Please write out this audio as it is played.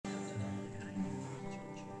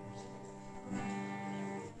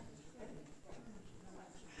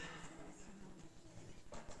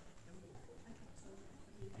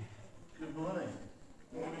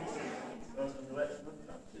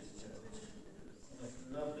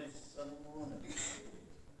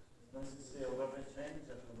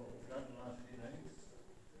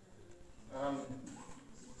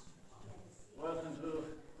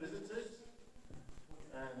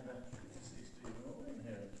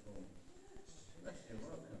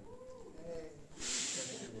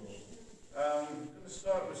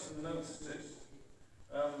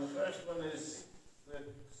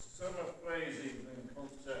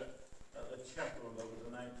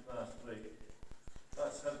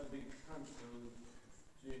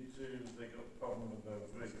problem with the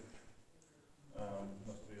roof.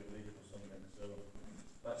 Must be a leak or something, so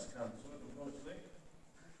that's cancelled, unfortunately.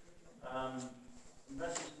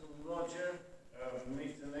 Message from Roger,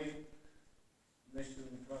 meet and meet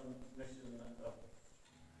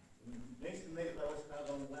that was had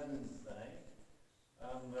on Wednesday.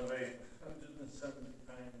 They raised £170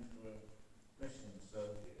 for a mission, so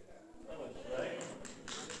that was great.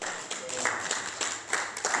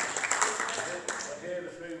 I hear the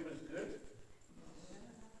food was good.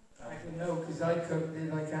 I don't know, because I cooked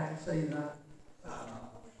it, I can't say that. I'm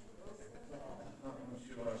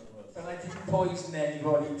sure it was. But I didn't poison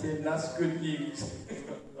anybody, Tim, that's good news.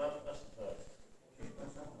 That's the first.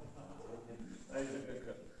 That is a good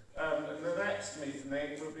cook. And the next meeting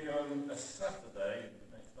will be on a Saturday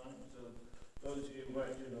next time, so those of you who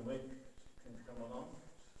work during the week can come along.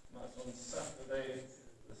 And that's on Saturday,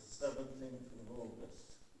 the 17th of August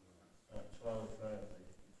at 12:30.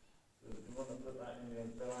 So if you want to put that in your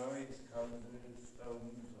diaries, calendars,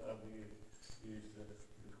 phones, whatever you use to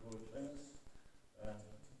record things,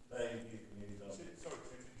 Dave, you can use that. Sorry,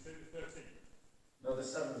 Tim, you said the 13th? No, the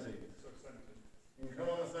 17th. Sorry, 17th. You can come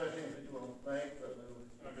on the 13th if you want, mate, but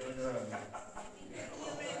we'll go around.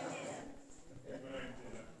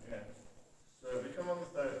 Yeah. So if you come on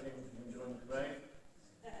the 13th, you can join the debate.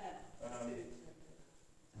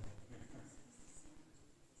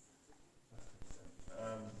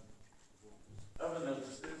 Other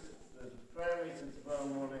notices, there's a prayer meeting tomorrow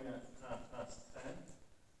morning at 10:30.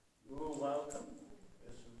 You're all welcome.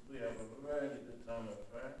 We have a really good time of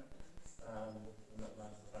prayer, and that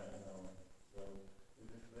lasts about an hour. So if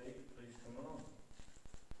you're free, please come along.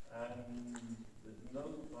 And there's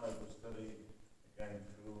no Bible study again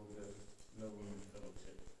through August, no women's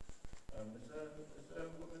fellowship. Is there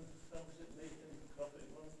a women's fellowship meeting for coffee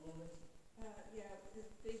one morning? Yeah,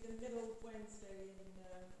 it'll be the middle Wednesday in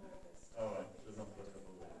August. All right, so not for a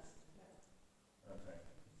couple of weeks. No. Okay,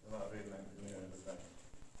 so that'll be then the new understanding.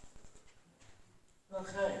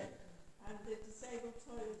 Okay. And the disabled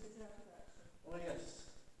toilet is out of action. Oh yes,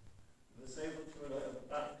 the disabled toilet at the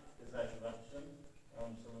back is out of action.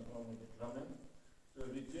 Something wrong with the plumbing. So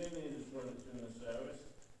if you do need a toilet during the service,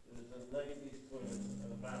 there's a ladies' toilet at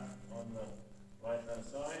the back on the right hand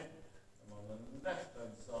side, and on the left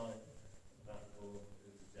hand side, the back door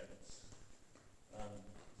is the gents.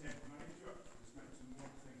 Tim, can I interrupt? Just mention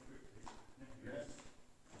one thing quickly. Yes.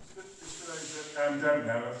 Just for those that don't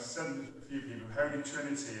know, I've sent a few people. Holy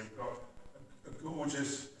Trinity have got a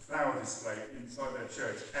gorgeous flower display inside their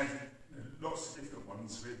church, and lots of different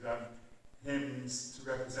ones with hymns to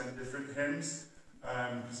represent different hymns,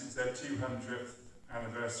 because it's their 200th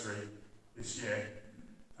anniversary this year.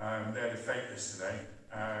 They had a fete yesterday,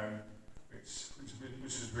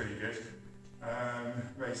 which was really good.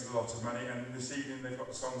 Raised a lot of money, and this evening they've got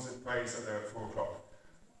the songs of praise that they're at 4 o'clock.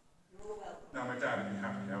 You're all welcome. Now my dad would be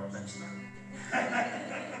happy now I've mentioned that.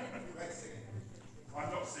 I'm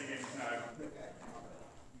not singing, no.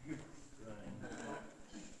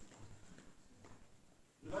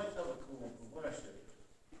 We'd like to have a call for worship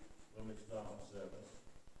when we start our service.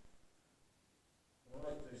 I'd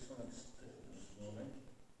like to do something different this morning.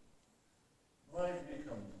 Why have you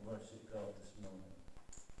come to worship God this morning?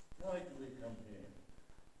 Why do we come here?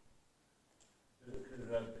 Is it because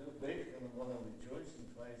we've had a good week and we want to rejoice and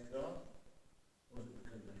praise God? Was it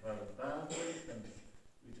because we've had a bad week and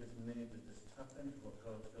we just need to just tap into what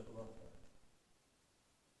God's got to offer?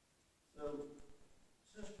 So,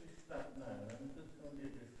 just reflect now, and I'm just going to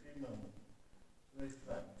give you a few moments to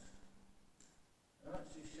reflect and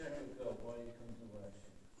actually share with God why you come to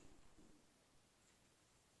worship.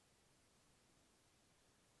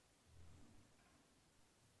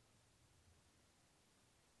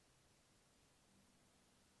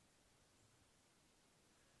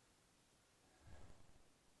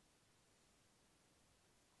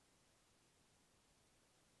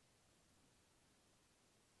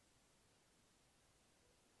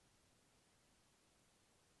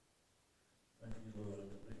 Thank you, Lord,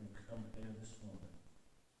 that we can come here this morning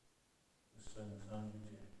to spend time with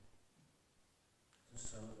you, to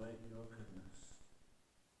celebrate your goodness,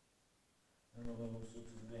 and also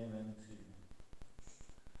to lean into you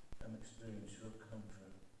and experience your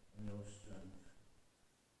comfort and your strength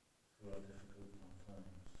through our difficult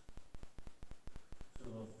times. So,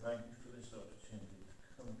 Lord, thank you for this opportunity to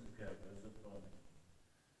come together as a body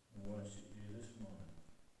and worship you this morning.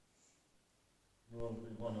 Lord,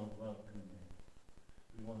 we want to welcome you.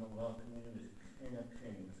 We want to welcome you as King of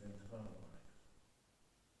Kings into our lives.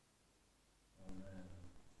 Amen.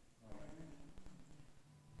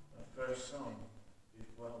 Our first song is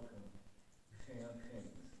Welcome, King of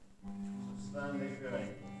Kings. So stand if you're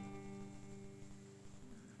able.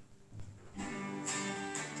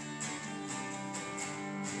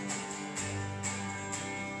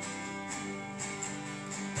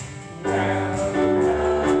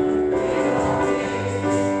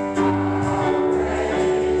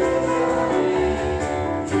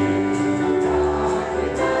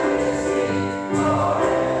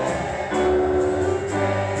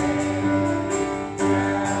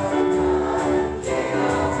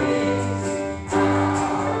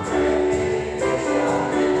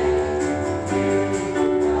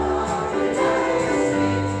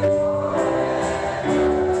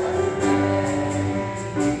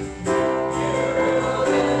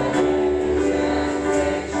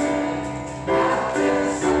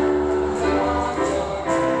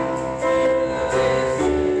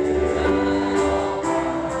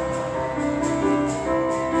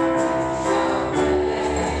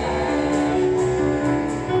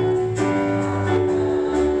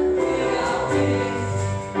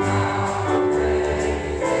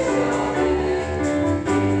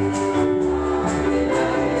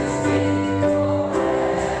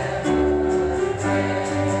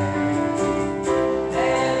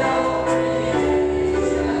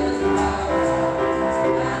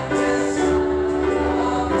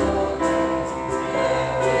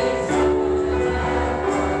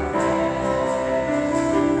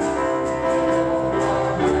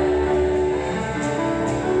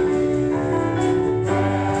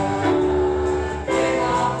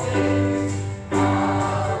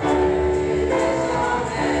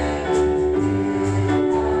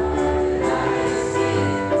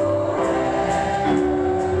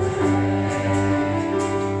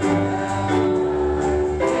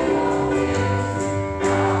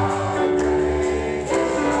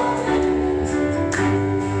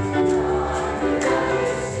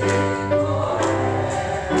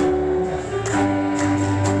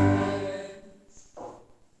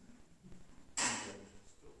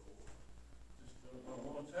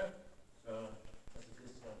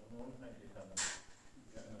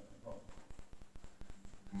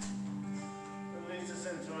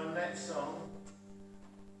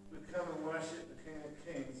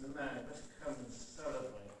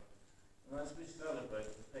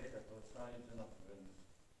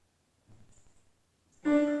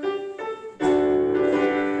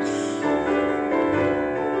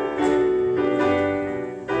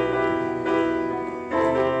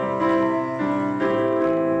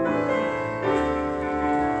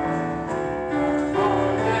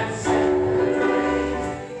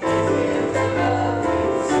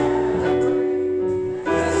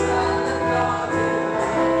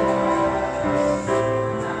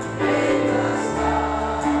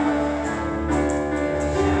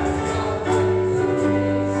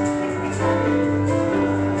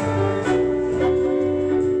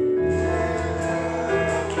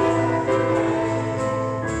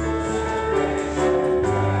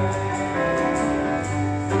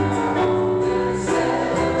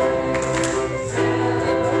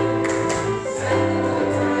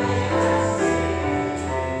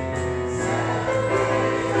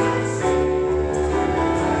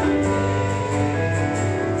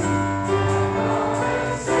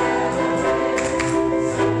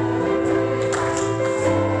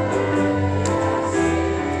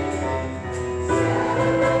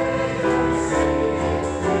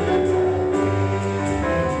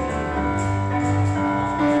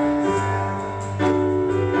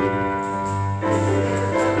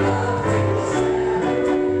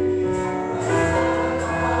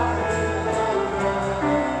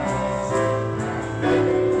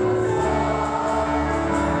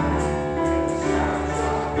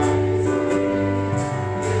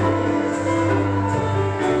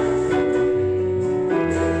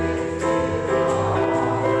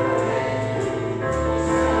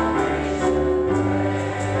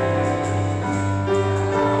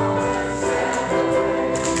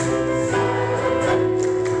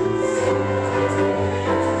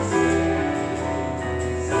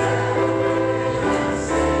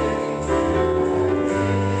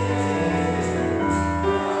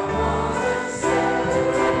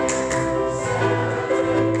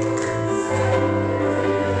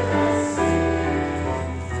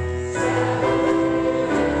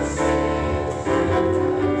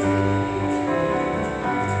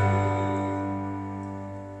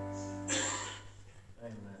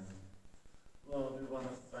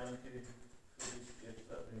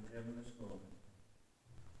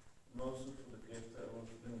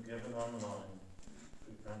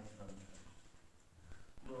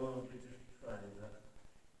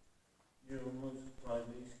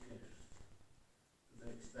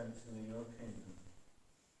 into your kingdom.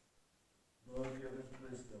 Lord, give us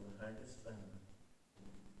wisdom how to spend it.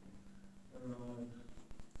 And Lord,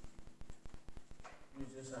 we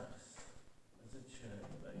just ask as a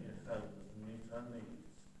church that you help us meet our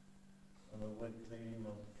needs on a weekly,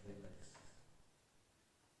 monthly basis.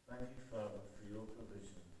 Thank you, Father, for your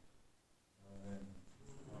provision. Amen.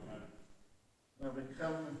 Amen. Now we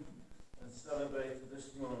come and celebrate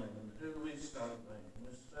this morning, and who we celebrate?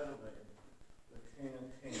 We celebrate the King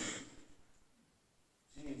of Kings,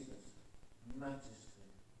 Jesus, Majesty.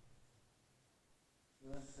 So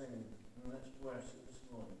let's sing and let's worship this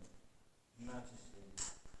morning. Majesty.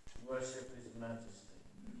 Worship His Majesty.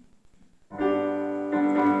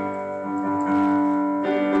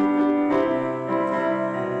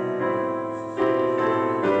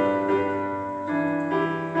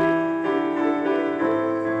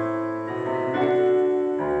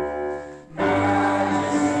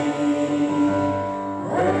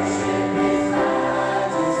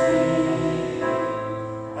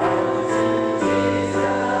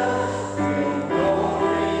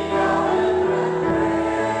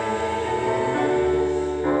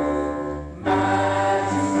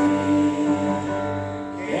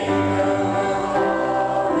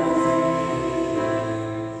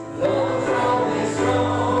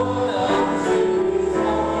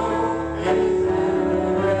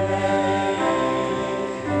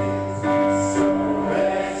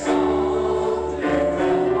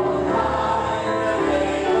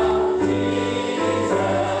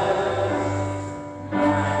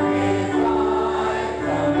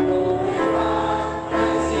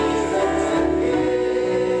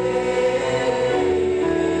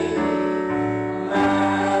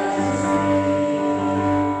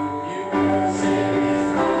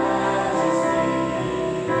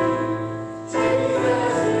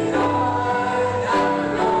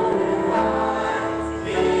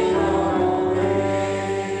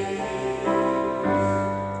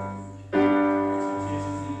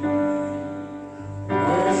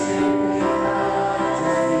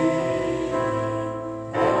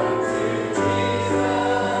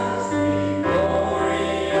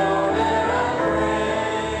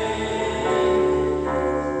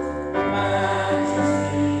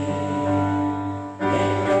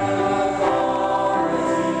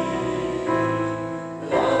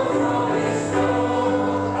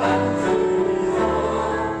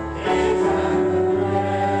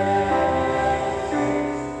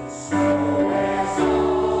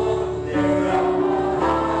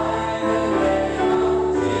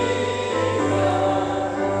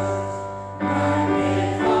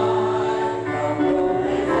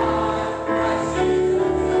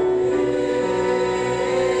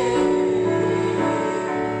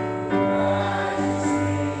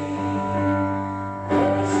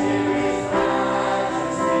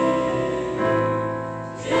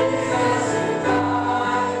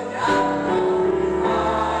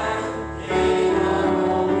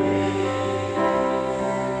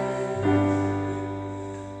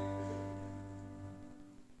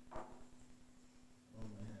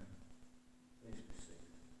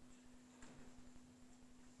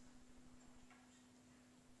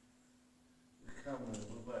 Come and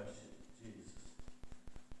we worship Jesus,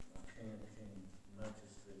 our King of Kings,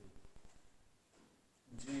 Majesty.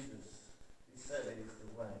 And Jesus, He said He's the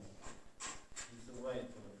way. He's the way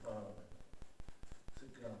to the Father, to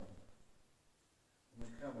God. And we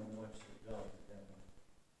come and worship God together.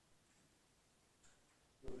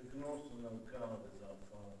 But we can also know God as our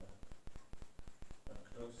Father, our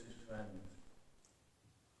closest friend.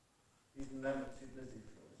 He's never too busy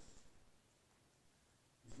for us.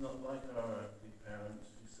 He's not like our earthly parents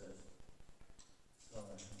who says,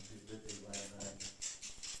 sorry, I'm too busy right now.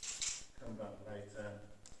 Come back later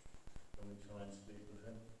when we try and speak with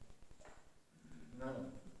him. No.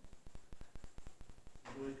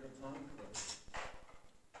 He's always got time for us.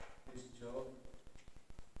 His job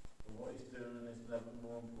or what he's doing is never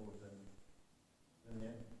more important than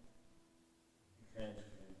you. He cares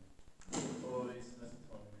for you. Always has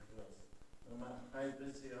time for us. No matter how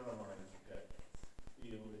busy our lives get,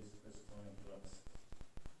 He always has time for us.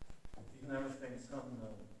 He never thinks, oh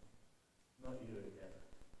no, not you again.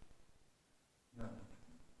 No.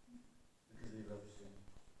 Because He loves you.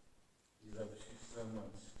 He loves you so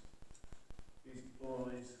much. He's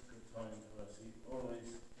always got time for us. He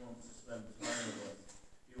always wants to spend time with us.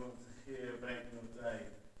 He wants to hear about your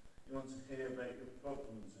day. He wants to hear about your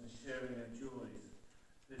problems and sharing your joys.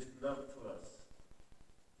 His love for us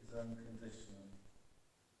is unconditional.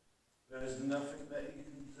 There is nothing that He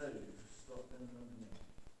can do to stop Him loving you.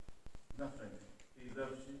 Nothing. He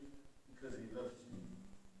loves you because He loves you.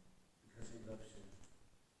 Because He loves you.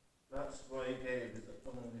 That's why he gave his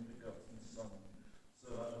only begotten Son,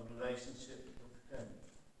 so that a relationship with him,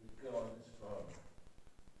 with God his Father,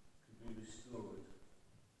 could be restored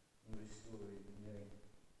and restore even you.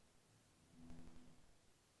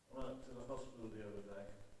 I went up to the hospital the other day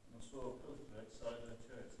and I saw a poster outside the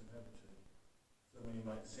church in Coventry. Some of you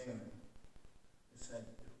might have seen it. It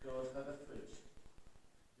said, if God had a fridge,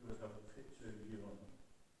 he would have a picture of you on it.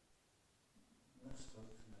 And that spoke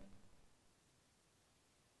to me.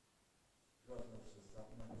 God loves us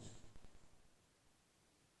that much.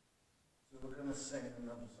 So we're going to sing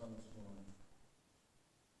another song this morning.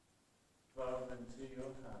 Father, into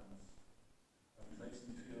your hands, I place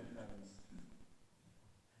into your hands everything.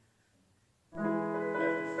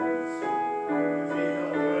 So if you've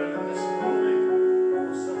got a burden this morning,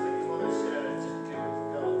 or something you want to share, just give it to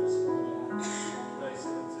God this morning. Place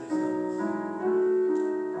it into his hands.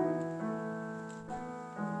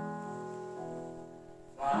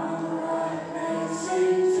 Father, I place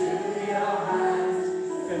into your hands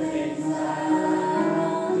the things that I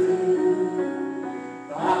won't do.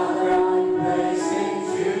 Father, I place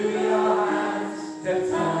into your hands the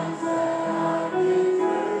times that I've been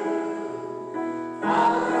through.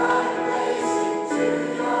 Father, I place into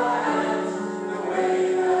your hands the way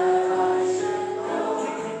that I should go.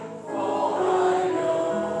 For I know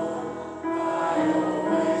I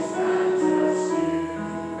always can trust you.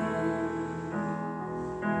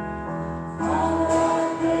 Father, I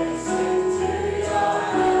place into your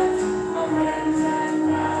hands my friends and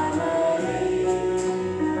family.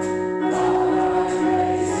 Father, I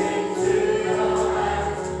place into your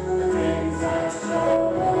hands the things that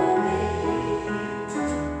trouble me.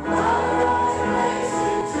 Father, I place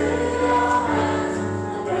into your hands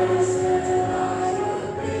the person I would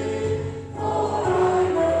be. For I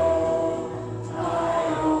know I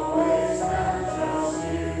always can trust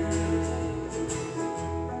you.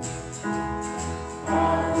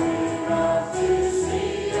 God, we love to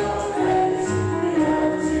see your face, we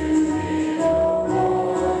love to hear your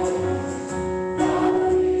voice. God,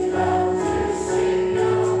 we love to sing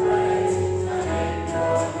your praise and in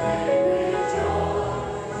your name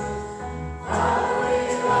rejoice. God, we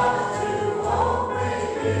love to walk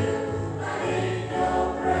with you and in your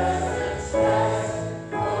presence rest.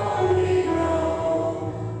 For we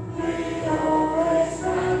know we always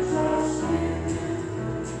can trust you.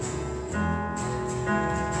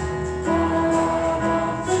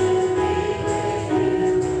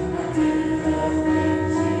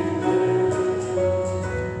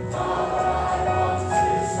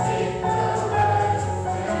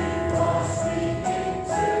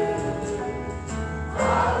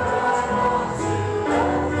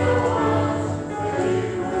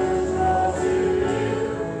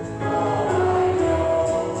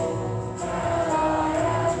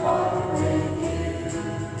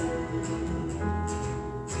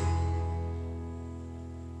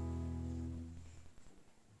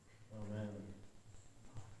 Amen.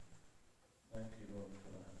 Thank you, Lord,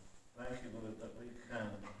 for that. Thank you, Lord, that we can,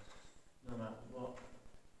 no matter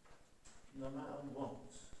what,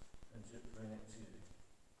 and just bring it to you.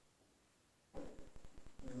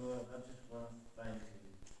 And Lord, I just want to thank you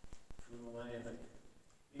for the way that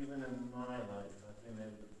even in my life I've been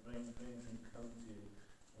able to bring things and come to you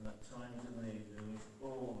and at times of need, and you've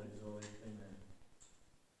always been there.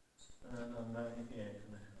 And I'm now here to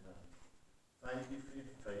look at that. Thank you for your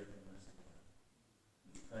faithfulness, Lord.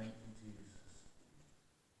 Thank you, Jesus.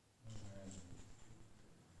 Amen.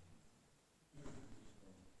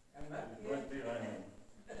 And that, You won't be raining.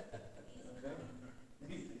 Okay?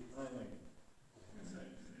 He's behind me. It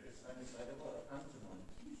sounds like a lot of pantomime.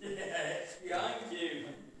 yeah, it's behind you.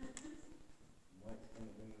 Mike's going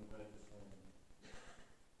to bring the word this morning.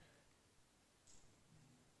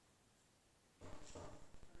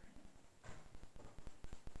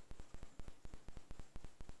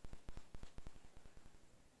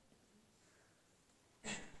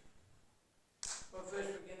 Well, first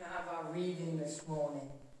we're going to have our reading this morning,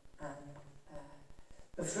 and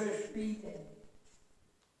the first reading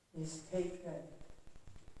is taken.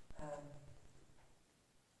 Hold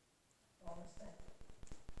on a sec.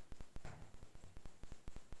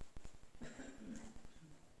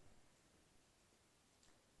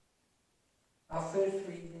 Our first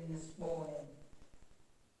reading this morning.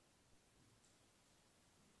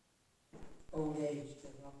 Old age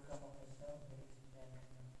does not come on us, ladies and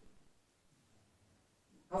gentlemen.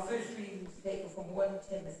 Our first reading is taken from 1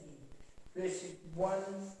 Timothy, verse 1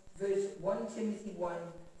 Timothy 1,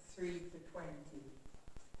 3 to 20.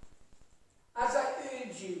 As I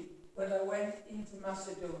urged you when I went into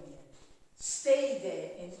Macedonia, stay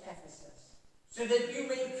there in Ephesus, so that you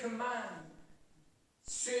may command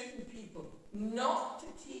certain not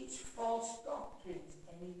to teach false doctrines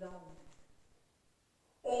any longer,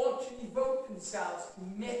 or to devote themselves to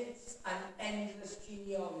myths and endless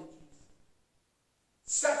genealogies.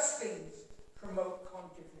 Such things promote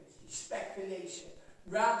controversy, speculation,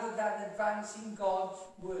 rather than advancing God's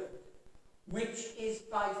word, which is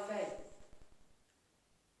by faith.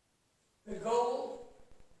 The goal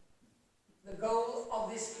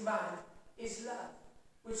of this command is love,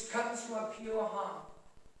 which comes from a pure heart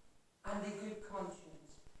and a good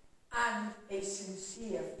conscience and a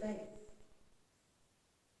sincere faith.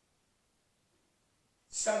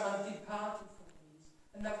 Some have departed from these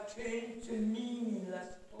and have turned to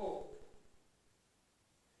meaningless talk.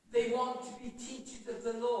 They want to be teachers of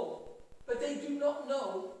the law, but they do not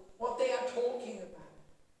know what they are talking about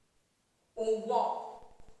or what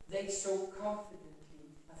they so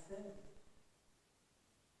confidently affirm.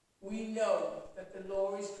 We know that the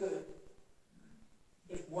law is good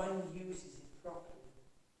if one uses it properly.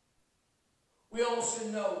 We also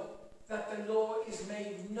know that the law is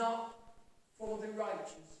made not for the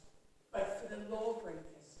righteous, but for the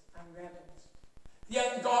lawbreakers and rebels, the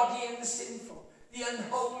ungodly and the sinful, the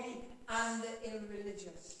unholy and the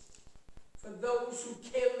irreligious, for those who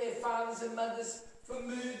kill their fathers and mothers, for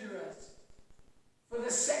murderers, for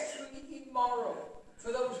the sexually immoral,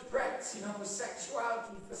 for those practicing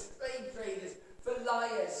homosexuality, for slave traders, for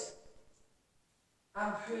liars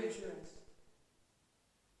and perjurers,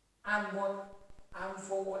 and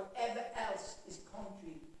for whatever else is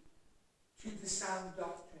contrary to the sound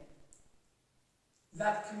doctrine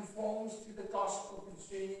that conforms to the gospel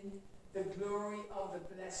concerning the glory of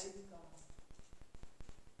the blessed God,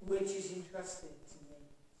 which is entrusted to me.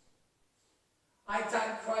 I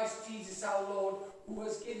thank Christ Jesus our Lord, who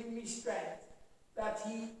has given me strength, that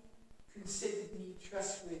he considered me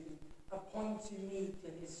trustworthy, appointing me to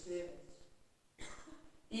his service.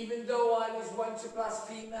 Even though I was once a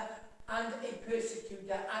blasphemer and a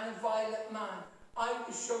persecutor and a violent man, I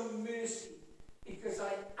was shown mercy because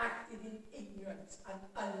I acted in ignorance and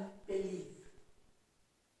unbelief.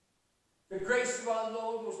 The grace of our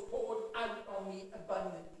Lord was poured out on me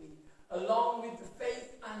abundantly, along with the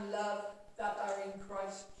faith and love that are in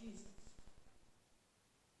Christ Jesus.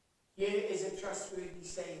 Here is a trustworthy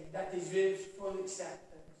saying that deserves full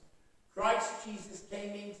acceptance. Christ Jesus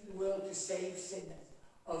came into the world to save sinners,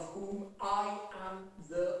 of whom I am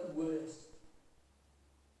the worst.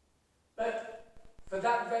 But for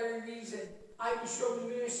that very reason, I was shown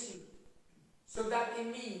mercy, so that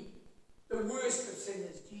in me, the worst of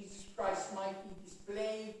sinners, Jesus Christ might be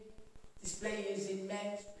display his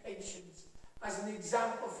immense patience as an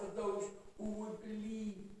example for those who would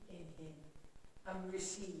believe in him and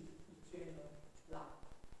receive eternal life.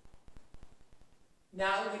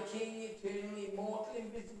 Now the King, eternal, immortal,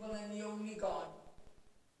 invisible, and the only God,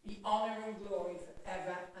 be honour and glory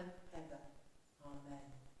forever and ever. Amen.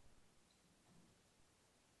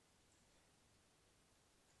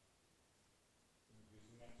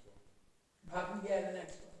 Pardon, yeah, the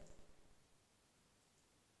next one.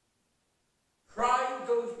 Pride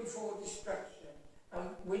goes before destruction,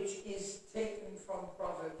 which is taken from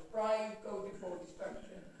Proverbs. Pride goes before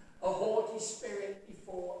destruction, a haughty spirit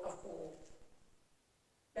before a fall.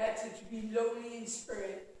 Better to be lowly in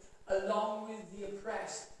spirit, along with the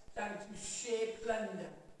oppressed, than to share plunder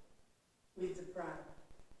with the proud.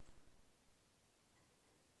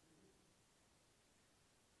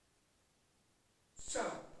 So,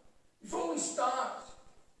 before we start,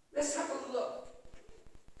 let's have a look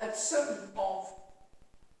at some of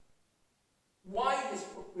why this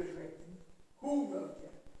book was written, who wrote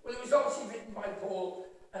it. Well, it was obviously written by Paul,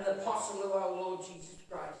 an apostle of our Lord Jesus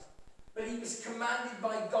Christ, but he was commanded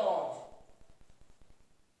by God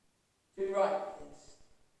to write this.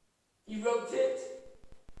 He wrote it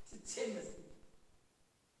to Timothy,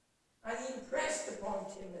 and he impressed upon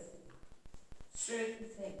Timothy certain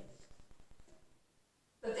things.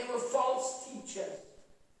 That they were false teachers.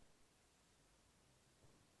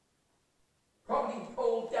 Probably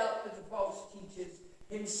Paul dealt with the false teachers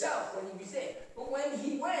himself when he was there. But when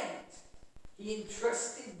he went, he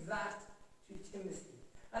entrusted that to Timothy.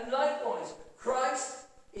 And likewise, Christ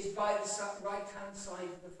is by the right-hand side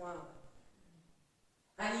of the Father.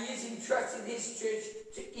 And he has entrusted his church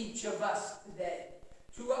to each of us today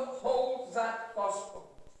to uphold that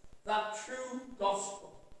gospel, that true gospel.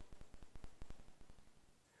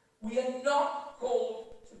 We are not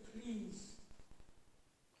called to please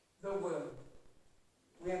the world.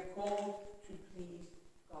 We are called to please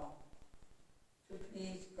God. To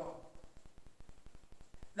please God.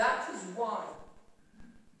 That is why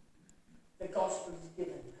the gospel is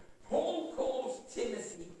given. Paul calls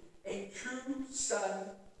Timothy a true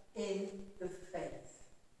son in the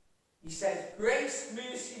says, grace,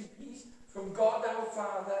 mercy, and peace from God our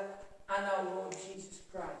Father and our Lord Jesus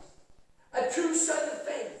Christ. A true son of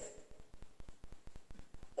faith,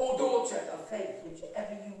 or daughter of faith,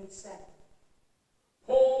 whichever you would say.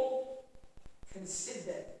 Paul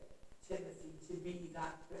considered Timothy to be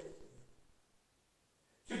that person,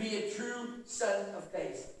 to be a true son of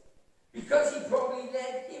faith, because he probably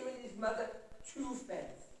led him and his mother to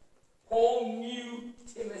faith. Paul knew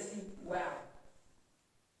Timothy well.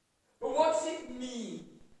 But what's it mean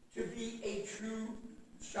to be a true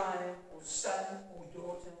child or son or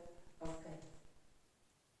daughter of faith?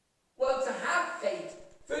 Well, to have faith,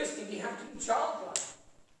 firstly, we have to be childlike.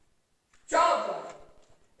 Childlike.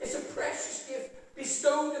 It's a precious gift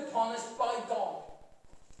bestowed upon us by God.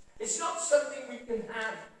 It's not something we can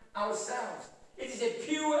have ourselves. It is a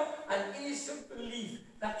pure and innocent belief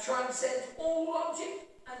that transcends all logic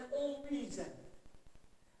and all reason,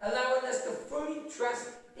 allowing us to fully trust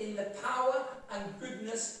in the power and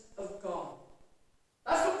goodness of God.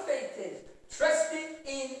 That's what faith is. Trusting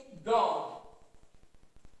in God.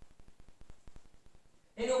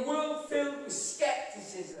 In a world filled with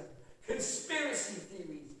skepticism, conspiracy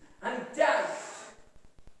theories, and doubt,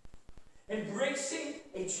 embracing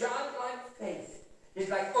a childlike faith is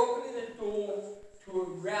like opening the door to a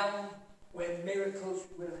realm where miracles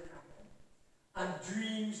will happen and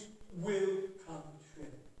dreams will come true.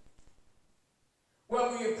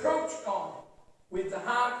 When we approach God with the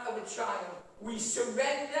heart of a child, we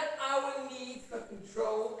surrender our need for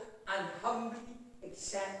control and humbly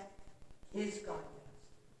accept His guidance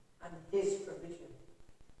and His provision.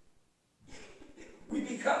 We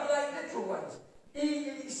become like little ones,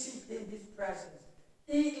 eagerly seeking His presence,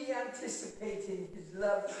 eagerly anticipating His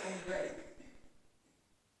love and grace.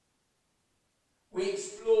 We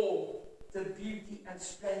explore the beauty and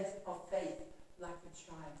strength of faith like a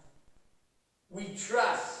child. We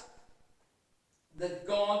trust that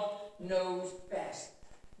God knows best,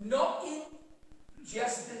 not in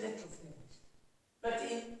just the little things, but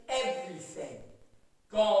in everything.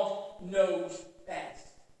 God knows best.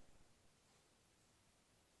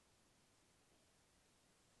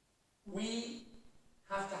 We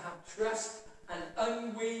have to have trust and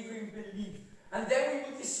unwavering belief, and then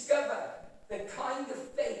we will discover the kind of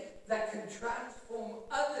faith that can transform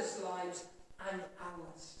others' lives and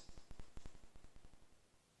ours.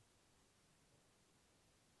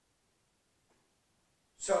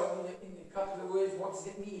 So, in a couple of words, what does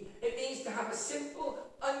it mean? It means to have a simple,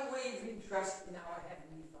 unwavering trust in our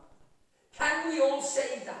Heavenly Father. Can we all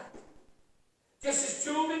say that? Just as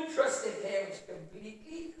children trust their parents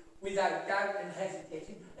completely, without doubt and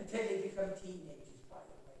hesitation, until they become teenagers, by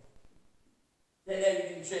the way. Then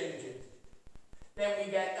everything changes. Then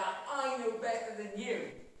we get that, I know better than you.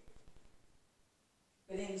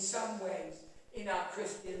 But in some ways, in our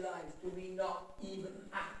Christian lives, do we not even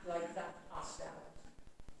act like that ourselves?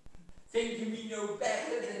 Thinking we know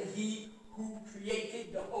better than He who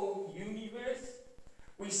created the whole universe?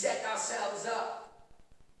 We set ourselves up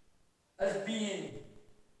as being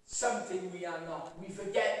something we are not. We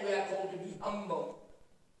forget we are called to be humble.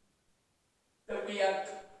 That we are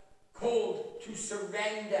called to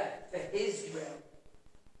surrender to His will.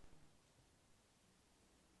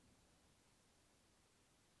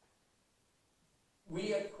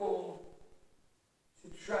 We are called to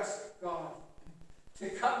trust God, to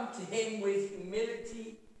come to Him with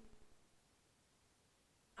humility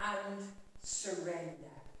and surrender.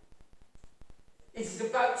 It is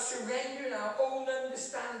about surrendering our own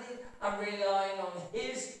understanding and relying on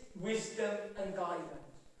His wisdom and guidance.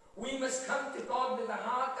 We must come to God with a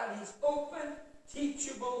heart that is open,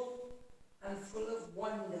 teachable, and full of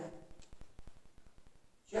wonder,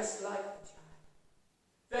 just like the child.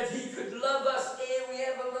 That He could love us ere we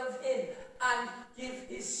ever love Him, and give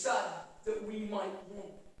His Son that we might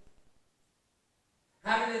live.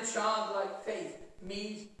 Having a childlike faith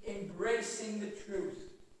means embracing the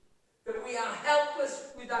truth that we are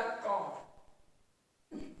helpless without God,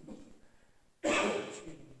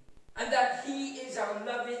 and that He is our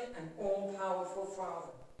loving and all-powerful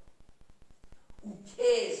Father who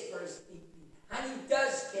cares for us deeply, and He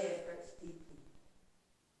does care for us deeply.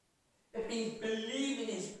 It means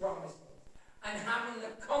believing His promises and having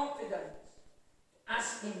the confidence to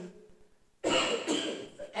ask Him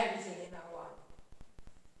for everything in our life.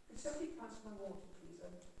 Could somebody pass my water, please?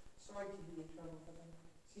 I'm sorry to be in trouble, but I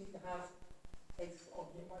seem to have a frog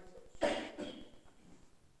in my throat.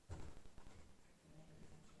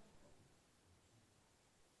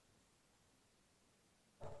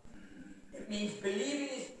 It means believing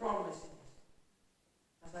His promises,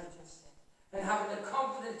 as I just said, and having the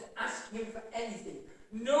confidence to ask Him for anything,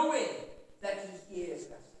 knowing that He hears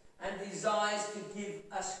us and desires to give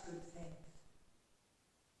us good things.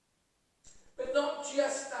 But not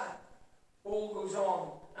just that. Paul goes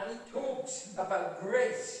on and he talks about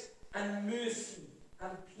grace and mercy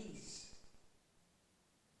and peace.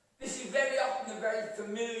 This is very often a very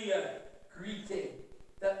familiar greeting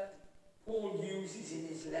that Paul uses in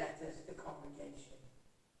his letters to congregation.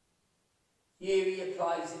 Here he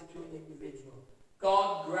applies it to an individual.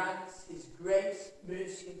 God grants his grace,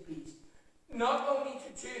 mercy and peace, not only to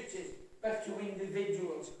churches, but to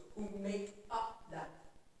individuals who make up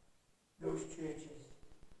those churches.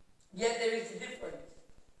 Yet there is a difference.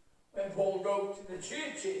 When Paul wrote to the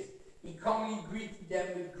churches, he commonly greeted them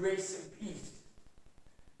with grace and peace.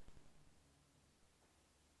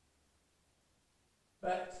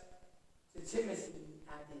 But to Timothy he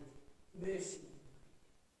added mercy.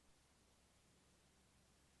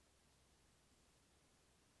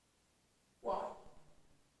 Why?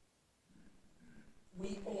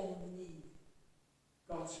 We all need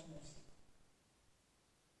God's mercy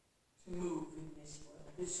to move in this world,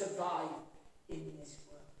 to survive in this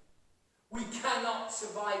world. We cannot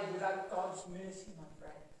survive without God's mercy, my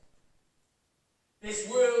friends. This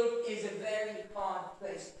world is a very hard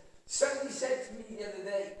place. Somebody said to me the other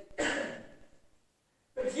day,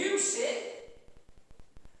 but you sin.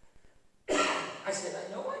 I said,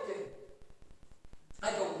 I know I do.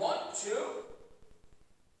 I don't want to.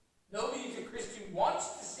 Nobody who's a Christian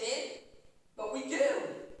wants to sin, but we do.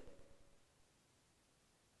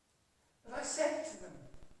 But I said to them,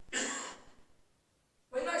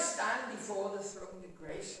 when I stand before the throne of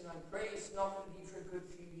grace, and I pray it's not going to be for a good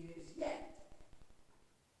few years yet,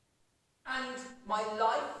 and my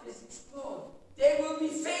life is explored, there will be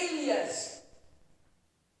failures.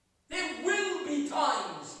 There will be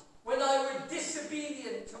times when I was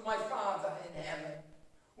disobedient to my Father in heaven,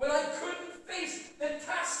 when I couldn't face the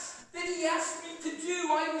tasks that he asked me to do.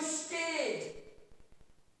 I was scared.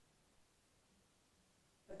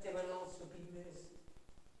 But there will also be mercy.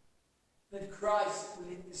 That Christ will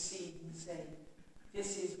intercede and say,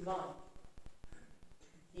 this is mine.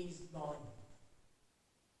 He's mine.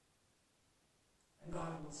 And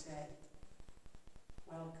God will say,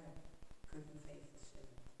 welcome, good and faithful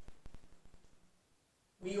servant.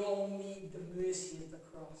 We all need the mercy of the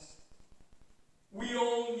cross. We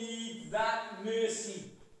all need that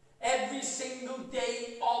mercy every single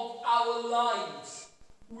day of our lives.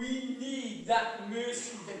 We need that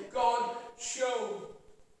mercy that God showed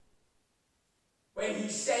when he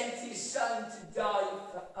sent his Son to die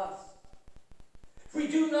for us. If we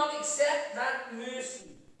do not accept that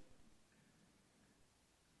mercy,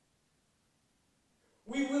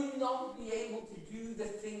 we will not be able to do the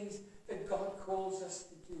things that God calls us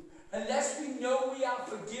to do. Unless we know we are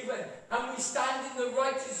forgiven and we stand in the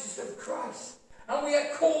righteousness of Christ and we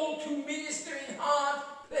are called to minister in hard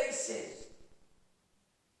places.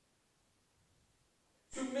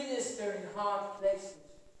 To minister in hard places.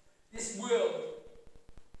 This world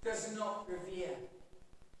does not revere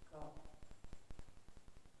God.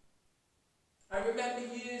 I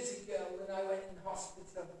remember years ago when I went in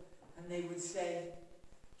hospital and they would say,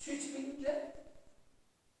 Church of England?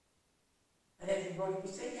 And everybody would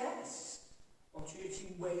say yes. Or Church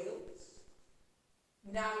in Wales.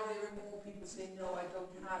 Now there are more people saying, no, I don't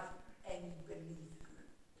have any belief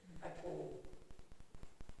at all.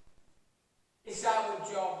 It's our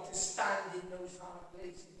job to stand in those hard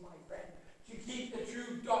places, my friend. To keep the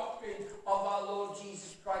true doctrine of our Lord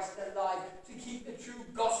Jesus Christ alive. To keep the true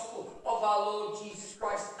gospel of our Lord Jesus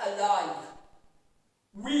Christ alive.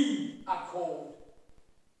 We are called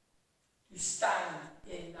to stand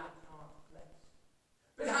in that hard place.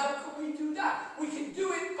 But how can we do that? We can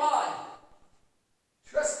do it by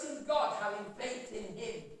trusting God, having faith in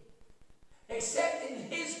him, accepting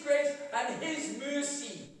his grace and his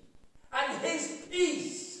mercy and his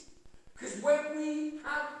peace. Because when we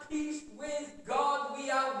have peace with God, we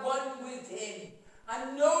are one with him,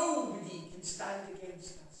 and nobody can stand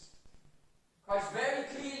against us. Christ very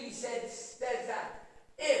clearly says that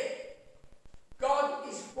if God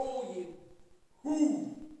is for you,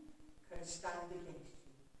 who can stand against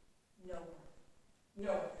you? No one.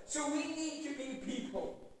 No one. So we need to be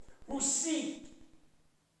people who seek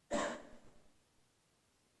to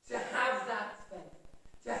have that faith,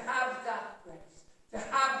 to have that grace, to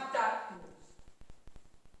have that mercy.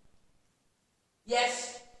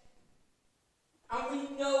 Yes, and we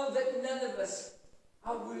know that none of us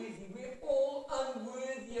are worthy. We're all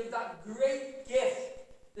unworthy of that great gift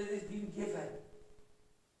that has been given.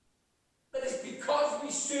 But it's because we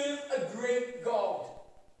serve a great God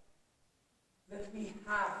that we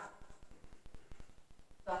have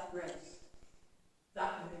that grace,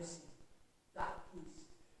 that mercy, that peace.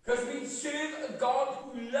 Because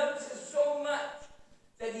who loves us so much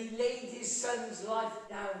that he laid his son's life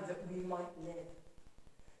down that we might live.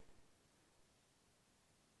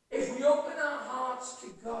 If we open our hearts to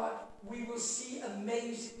God, we will see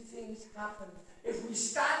amazing things happen. If we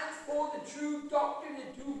stand for the true doctrine,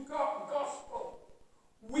 the true gospel,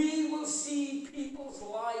 we will see people's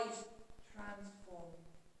lives transformed.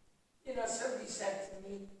 You know, somebody said to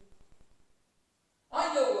me,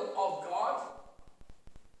 I know of God.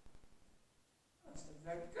 I said,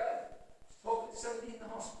 very good. I was talking to somebody in the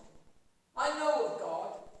hospital. I know of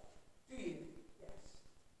God. Do you? Yes.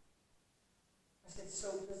 I said,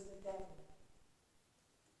 so does the devil.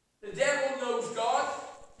 The devil knows God.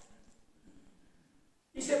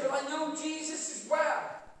 He said, but I know Jesus as well.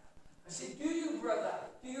 I said, do you, brother?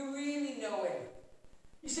 Do you really know him?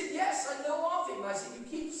 He said, yes, I know of him. I said, you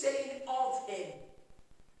keep saying of him.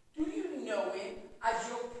 Do you know him as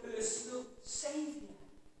your personal Saviour?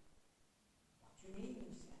 What do you mean,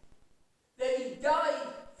 he said? That he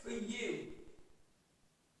died for you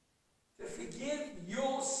to forgive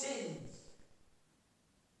your sins.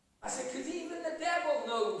 I said, because even the devil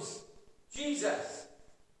knows Jesus.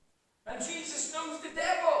 And Jesus knows the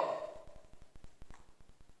devil.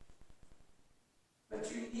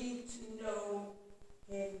 But you need to know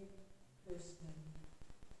him personally.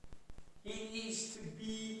 He needs to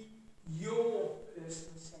be your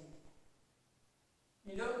personal Saviour.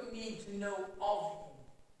 You don't need to know of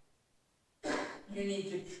him. You need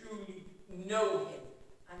to truly know him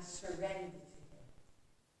and surrender to him.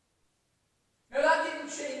 Now that didn't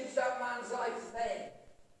change that man's life then.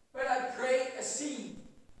 But I pray a seed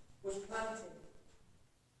was planted.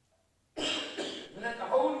 And that the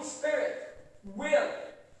Holy Spirit will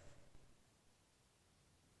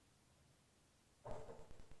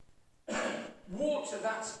water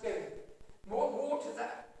that spirit, water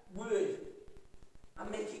that word,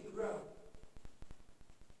 and make it grow.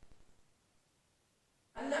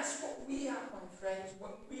 And that's what we have, my friends,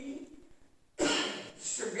 when we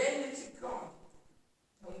surrender to God,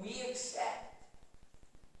 when we accept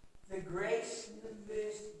the grace and the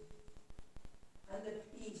mercy and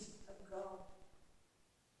the peace of God.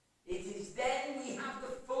 It is then we have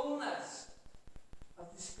the fullness of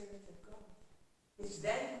the Spirit of God. It's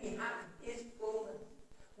then we have his fullness.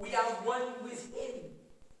 We are one with him.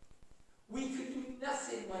 We could do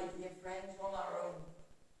nothing, my dear friends, on our own.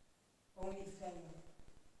 Only fail.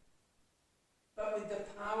 But with the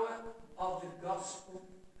power of the gospel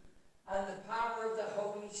and the power of the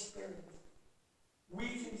Holy Spirit, we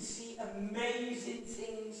can see amazing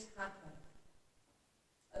things happen.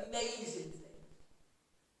 Amazing things.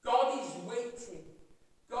 God is waiting.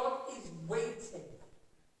 God is waiting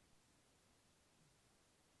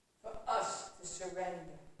for us to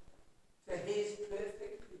surrender to his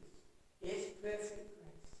perfect peace, his perfect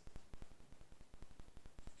grace.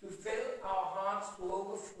 To fill our hearts to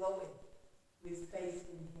overflowing with faith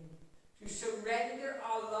in him. To surrender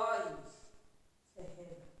our lives to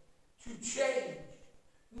him. To change.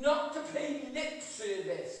 Not to pay lip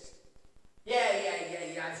service. Yeah,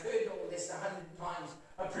 I've heard all this 100 times.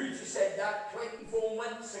 A preacher said that 24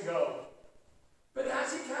 months ago. But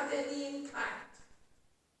has it had any impact?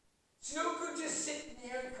 It's no good just sitting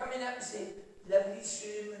there and coming up and saying, lovely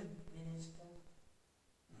sermon, minister.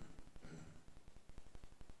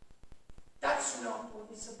 That's not what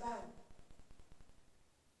it's about.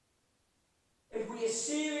 If we are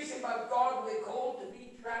serious about God, we're called to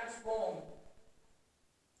be transformed.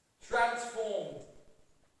 Transformed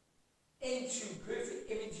into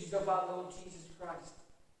perfect images of our Lord Jesus Christ.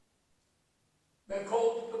 We're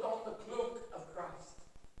called to put on the cloak of Christ.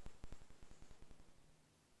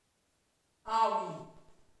 Are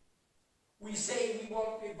we? We say we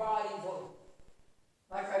want revival.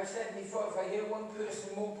 Like I've said before, if I hear one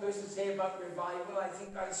person say about revival, I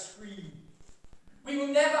think I scream. We will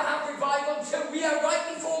never have revival until we are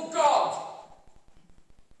right before God.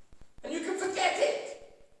 And you can forget it.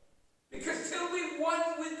 Because till we're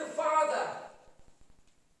one with the Father,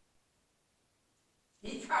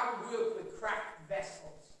 he can't work with cracked vessels.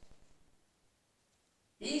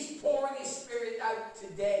 He's pouring his Spirit out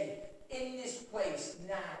today, in this place,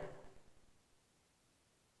 now.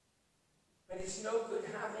 But it's no good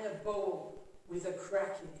having a bowl with a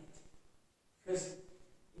crack in it. Because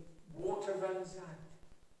if water runs out,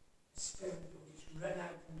 the Spirit will just run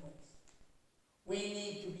out and waste. We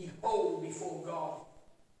need to be whole before God.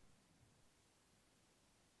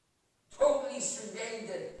 Totally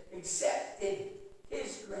surrendered, accepted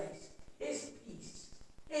his grace, his peace,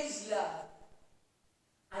 his love.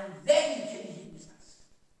 And then he can use us.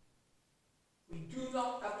 We do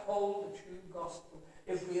not uphold the true gospel.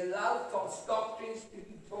 If we allow false doctrines to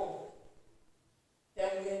be taught, then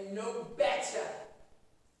we're no better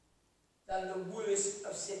than the worst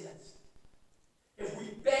of sinners. If we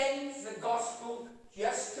bend the gospel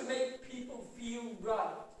just to make people feel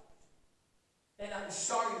right, then I'm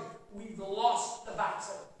sorry, we've lost the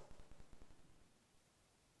battle.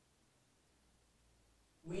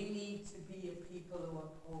 We need to be a people who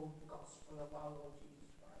uphold the gospel of our Lord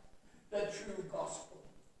Jesus Christ, the true gospel.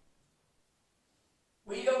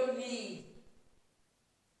 We don't need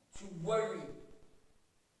to worry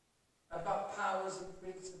about powers and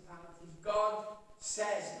principalities. God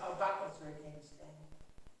says our battles are against them.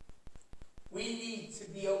 We need to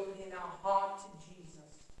be opening our heart to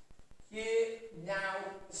Jesus here, now,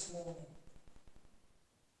 this morning.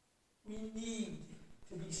 We need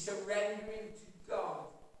to be surrendering to God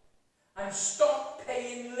and stop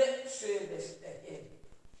paying lip service to him,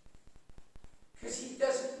 because he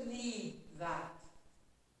doesn't need that.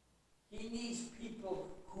 He needs people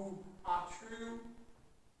who are true,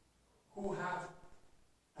 who have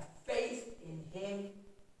a faith in him,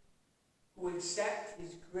 who accept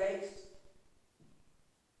his grace,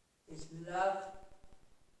 his love,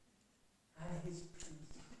 and his peace.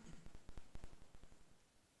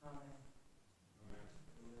 Amen.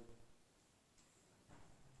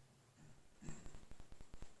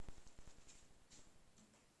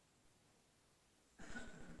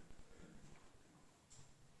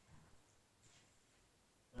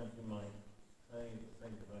 Thank you, Mike.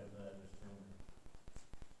 Think about that this morning.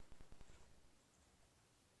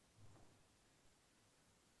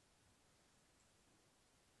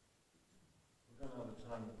 We're going to have a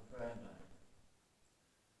time of prayer now.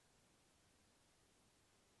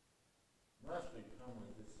 Last week,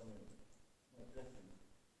 Conway did something different.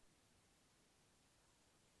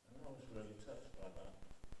 And I was really touched by that.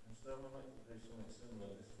 And so I'd like to do something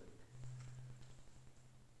similar this week.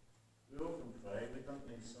 We often pray. We don't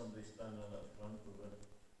need somebody standing up front with a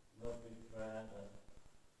lovely prayer that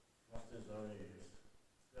flatters our ears.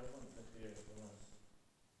 God wants to hear from us.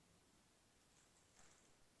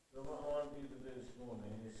 So what I want you to do this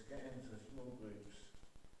morning is get into small groups.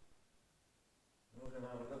 And we're going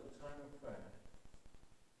to have a little time of prayer.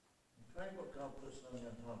 And pray what God puts on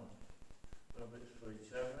your heart. Whether it's for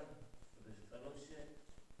each other, for this fellowship,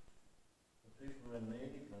 for people in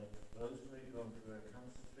need, like Rosemary going through a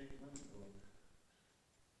cancer treatment, or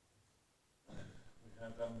we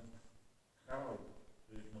had Carol,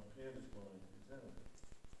 who's not here this morning, who's ill.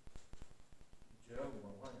 Joe,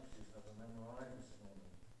 my wife, she's had an MRI this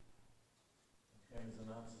morning. It came as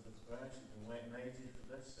an answer to prayer. She's been waiting ages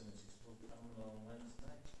for this, and she's still coming on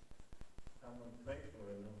Wednesday. Pamela prayed for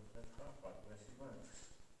her in the car park where she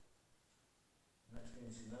works. Next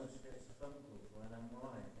thing she knows, she gets a phone call for an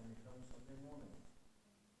MRI, and he comes Sunday morning.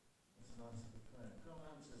 That's an answer to prayer. God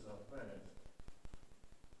answers our prayers.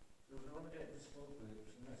 So we want to get into small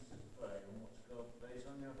groups, and let's just pray on what God lays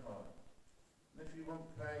on your heart. And if you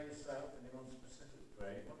want prayer yourself, and you want specific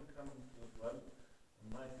prayer, you want to come to the front, and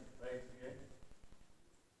Mike will pray for you.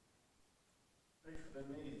 Pray for the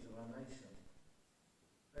needs of our nation.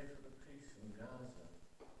 Pray for the peace in Gaza,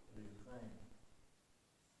 or Ukraine.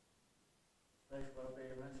 Pray for our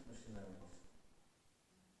BMS missionaries,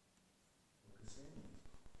 or casinos.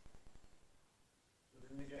 So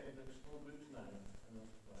can we get into small groups now, and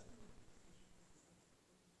let's pray.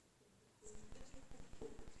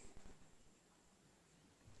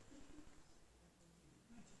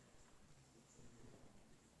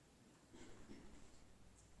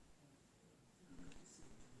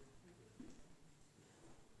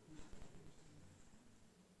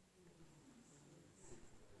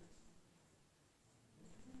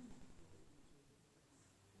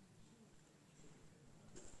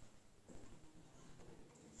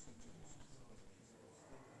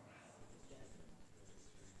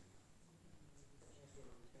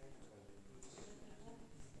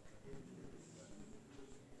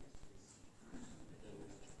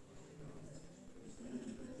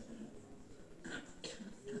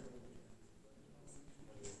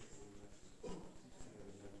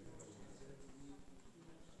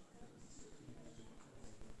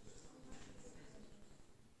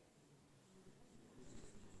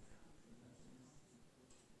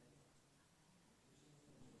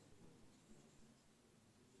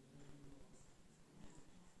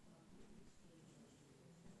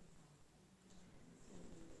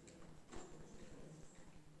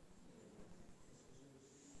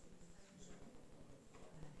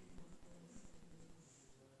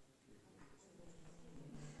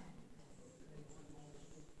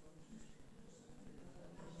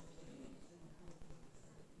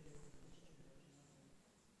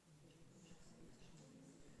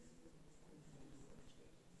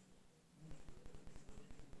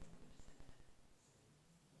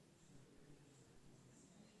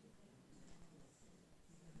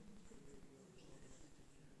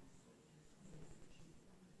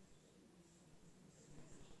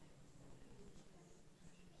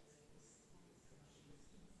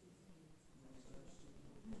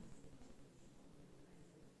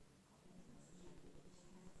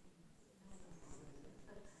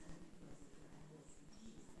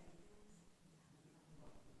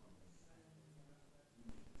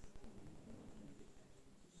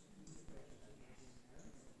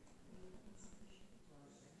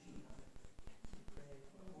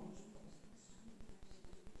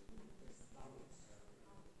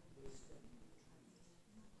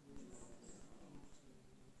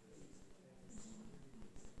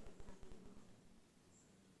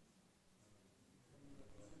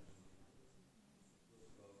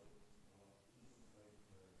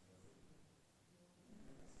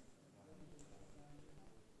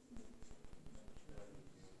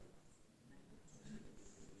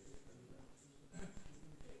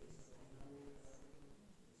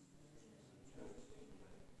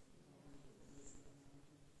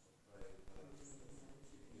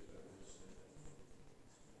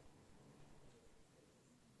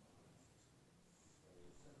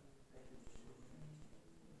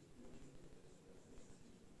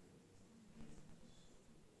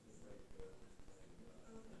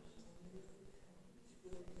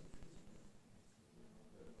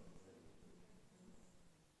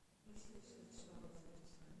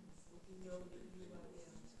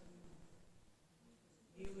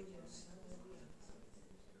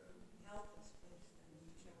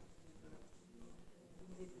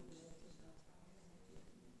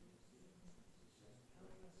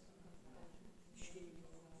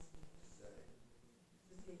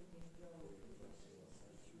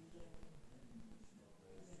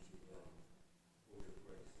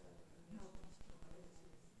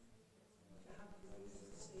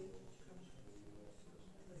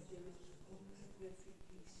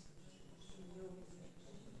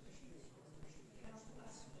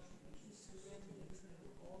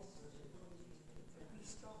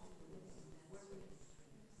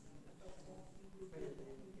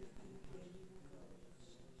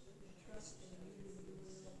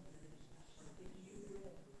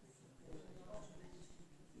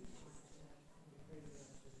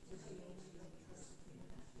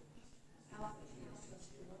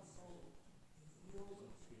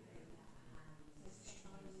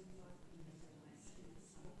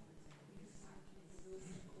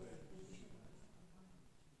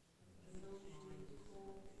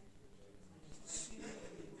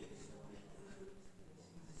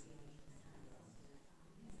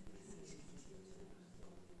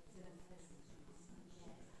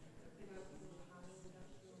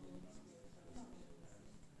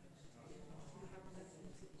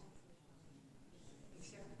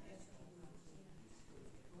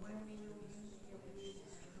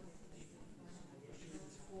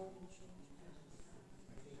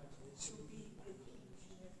 she'll be with each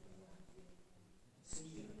and every one of you.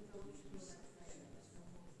 Even though we feel that way, you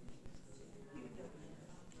know,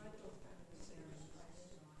 I don't understand.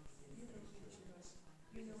 You know each of us,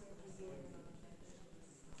 you know every year, you know.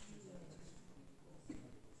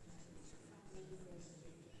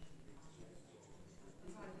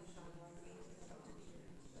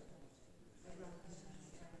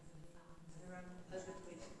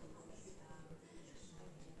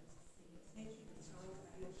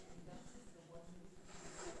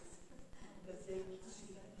 But they will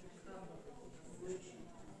see that you come with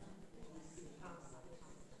you.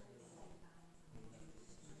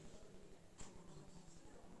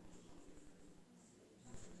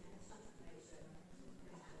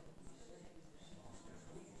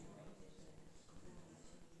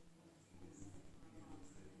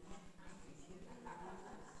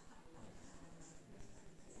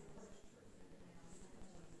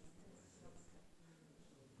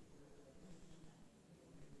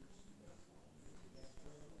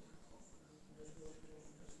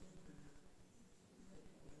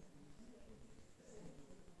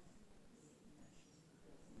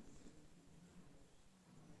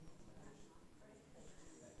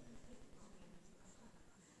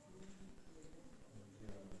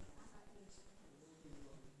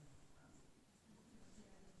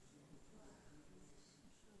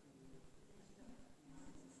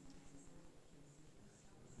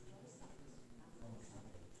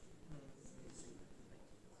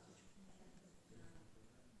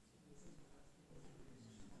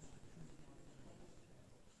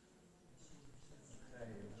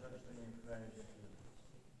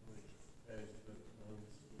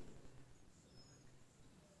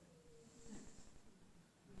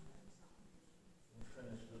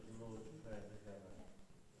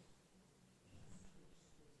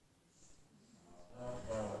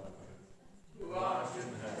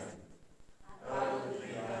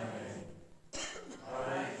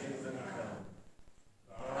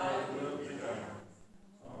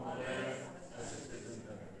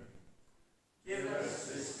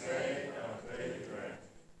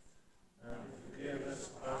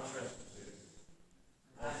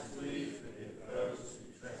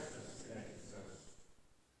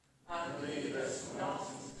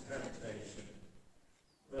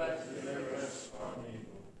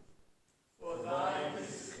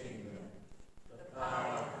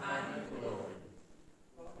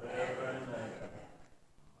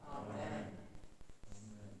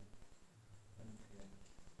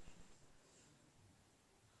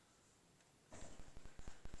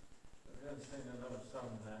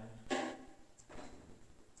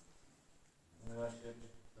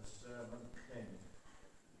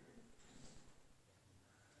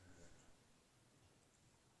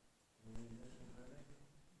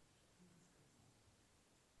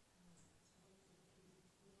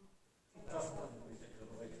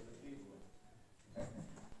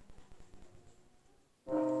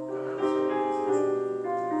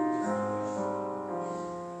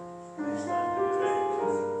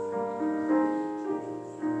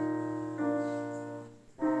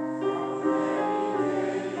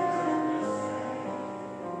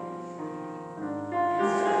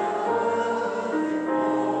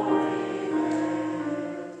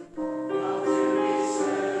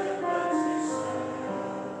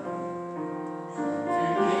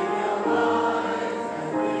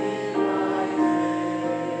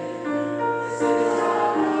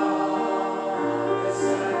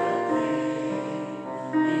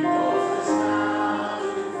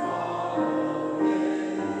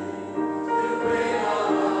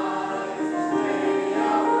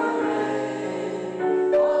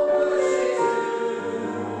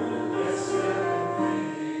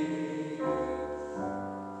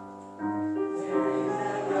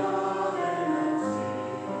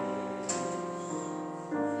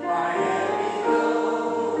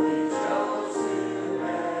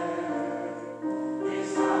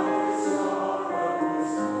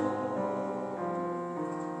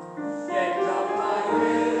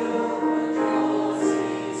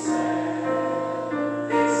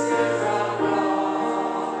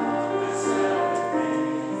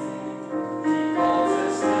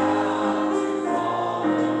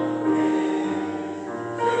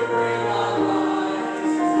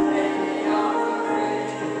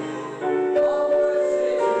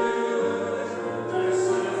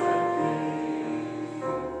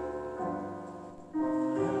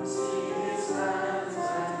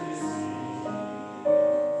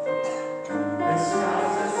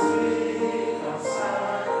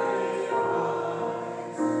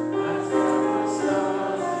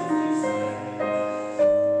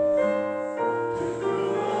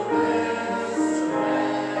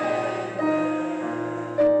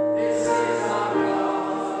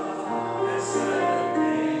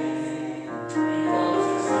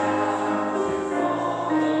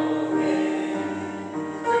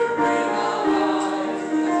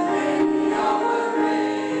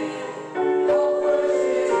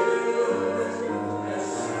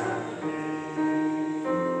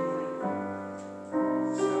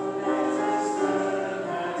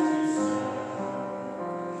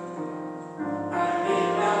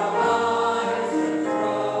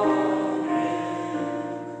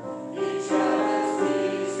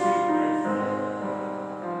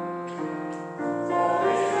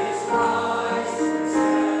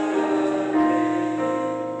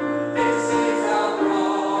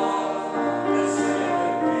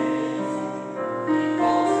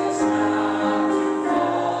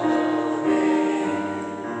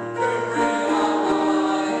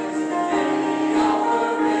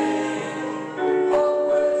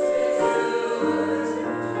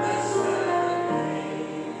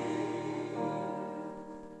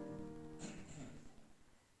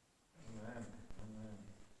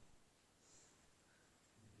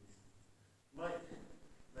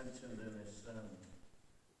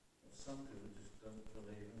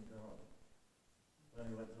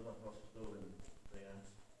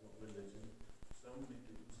 So many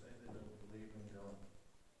people say they don't believe in God.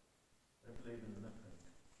 They believe in nothing.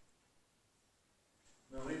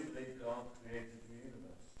 No, we believe God created the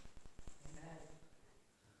universe. Amen.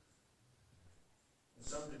 And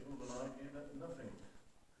some people will argue that nothing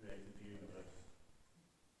created the universe.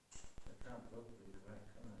 They can't both be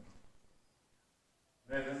correct, can they?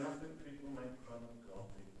 Now, the nothing people make fun of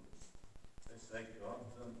God people. They say God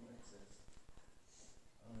doesn't exist.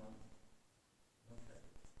 Oh no. Okay.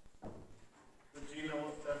 But do you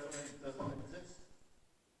know what definitely doesn't exist?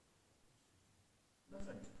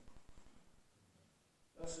 Nothing.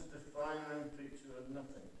 That's a defining feature of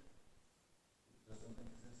nothing. It doesn't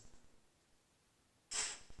exist.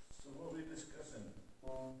 So what are we discussing?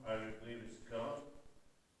 I believe it's God,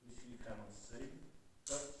 which you cannot see,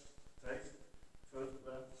 touch, taste,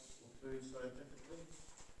 photograph, or food scientifically.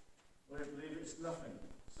 Or I believe it's nothing,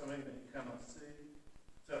 something that you cannot see,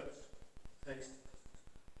 touch, taste,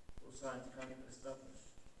 or science can't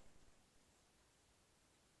establish.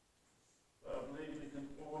 But I believe we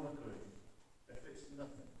can all agree, if it's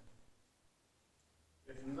nothing,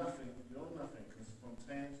 if nothing, your nothing, can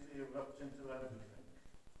spontaneously erupt into everything,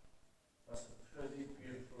 that's a pretty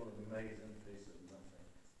beautiful, amazing piece of nothing.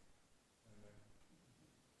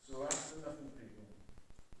 So ask the nothing people,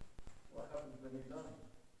 what happens when you die?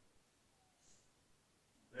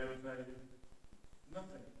 They would tell you,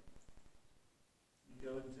 nothing. You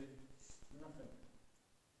go into nothing.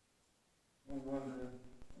 I'm wondering,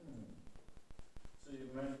 so you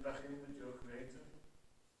merge back in with your creator?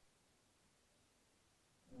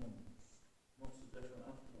 What's the difference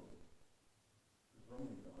after all? Because when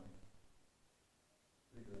we die,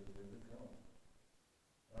 we go to be with God,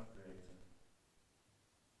 our creator.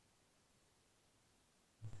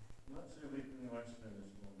 And that's who we've been worshipping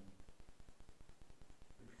this morning.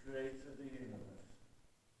 The creator of the universe.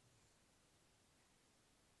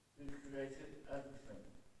 Who created everything.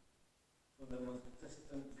 From the most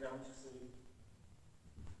distant galaxy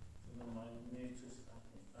to the minutest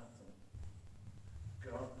atom.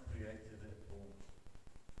 God created it all.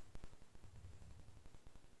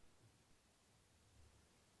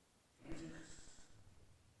 You just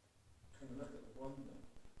can look at the wonder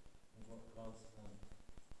of what God's done.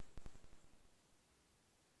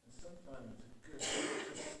 And sometimes it's good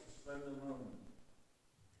just to spend a moment,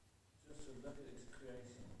 just to look at his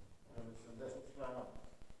creation. Whether it's a little flower,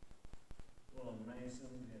 or an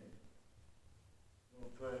amazing view, or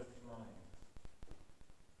a bird flying,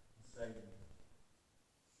 and say,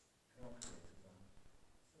 God created that.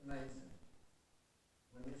 It's amazing.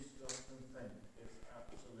 When you stop and think, it's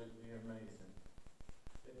absolutely amazing.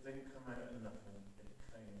 It didn't come out of nothing, it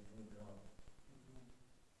came from God.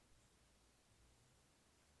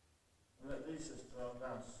 And that leads us to our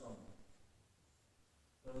last song.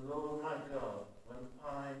 The Lord my God, when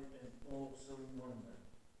I in awesome wonder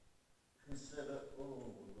consider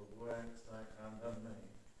all the works thy hand hath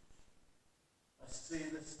made, I see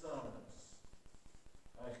the stars,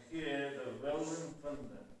 I hear the rolling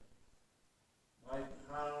thunder, thy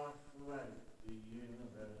power throughout the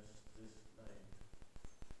universe displayed.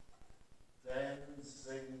 Then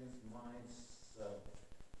sings my soul.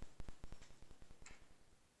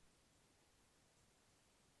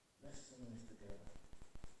 Let's sing this together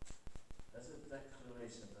as a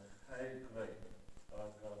declaration of how great our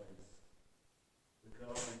God is. Because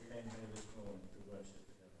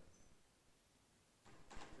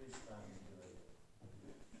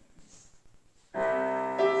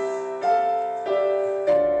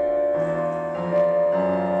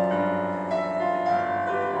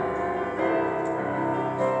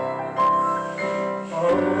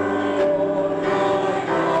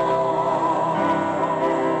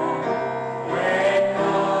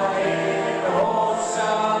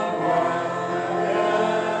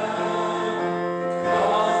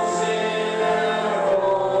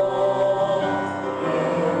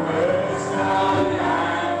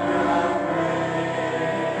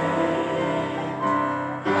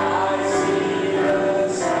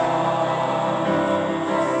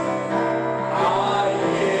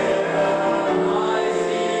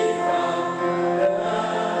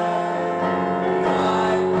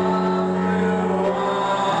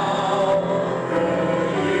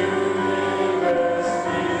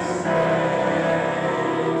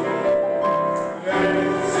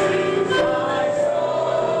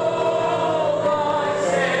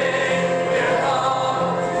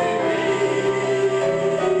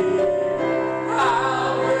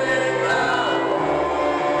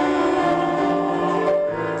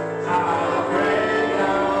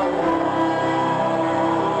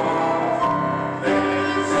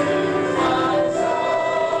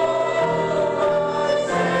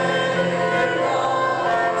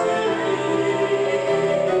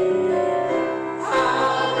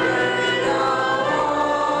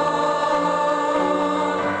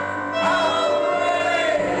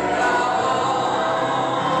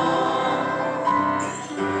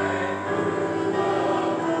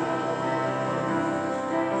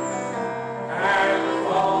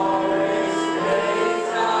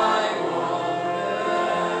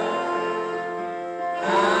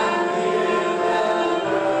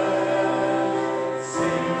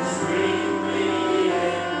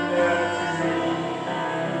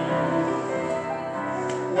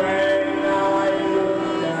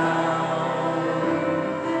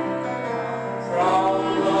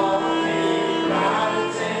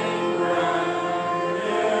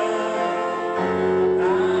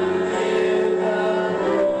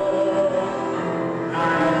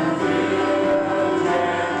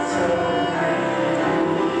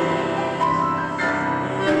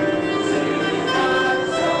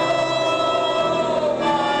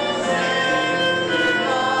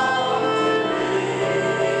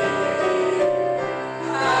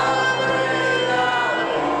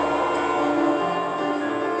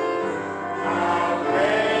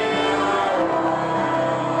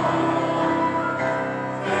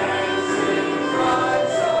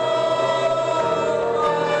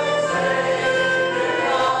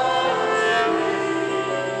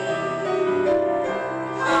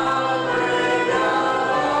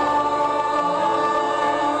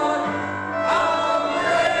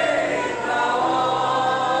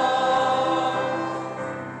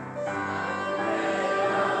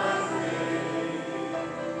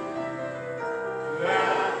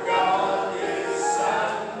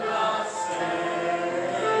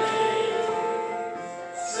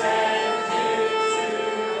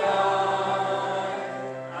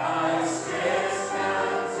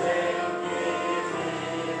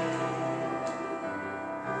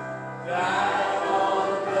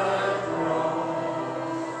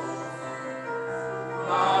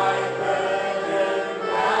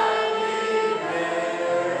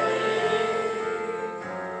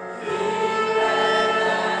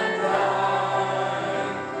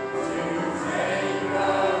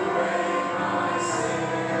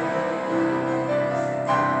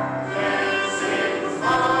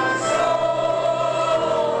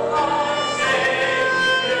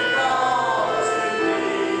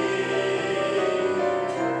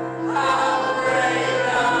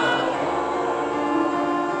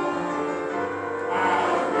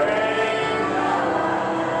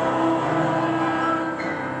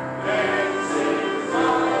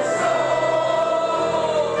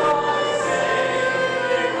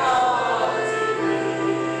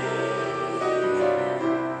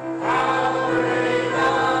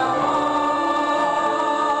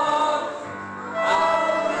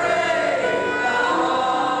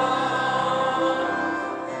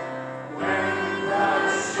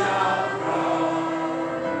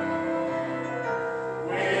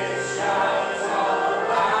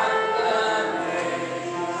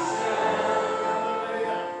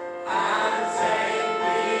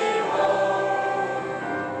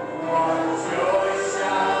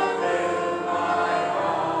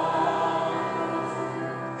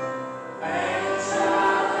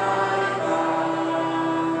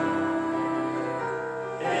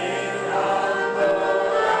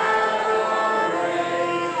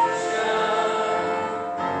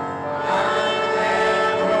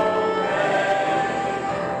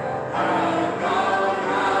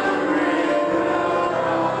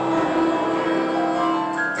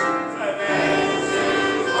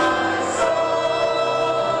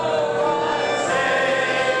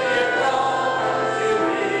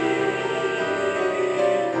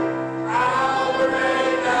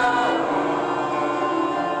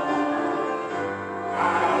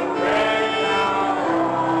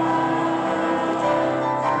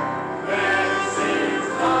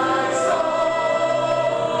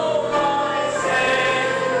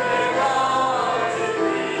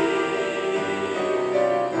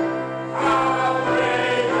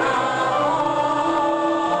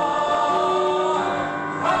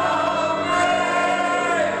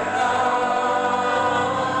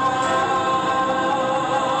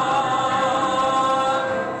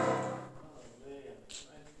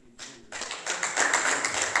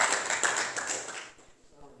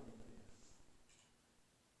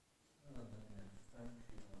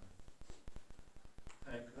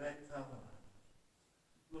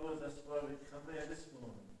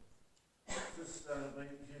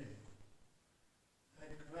celebrate you. How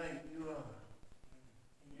great you are.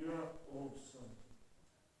 You are awesome.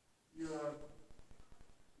 You are,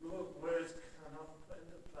 Lord, words cannot put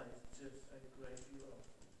into place just how great you are.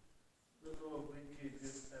 But Lord, we give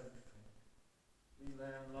you everything. We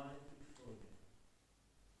lay our life before you.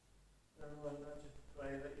 And Lord, I just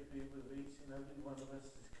pray that you be with each and every one of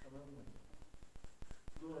us this coming week.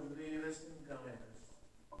 Lord, lead us and guide us.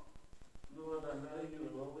 Lord, I know you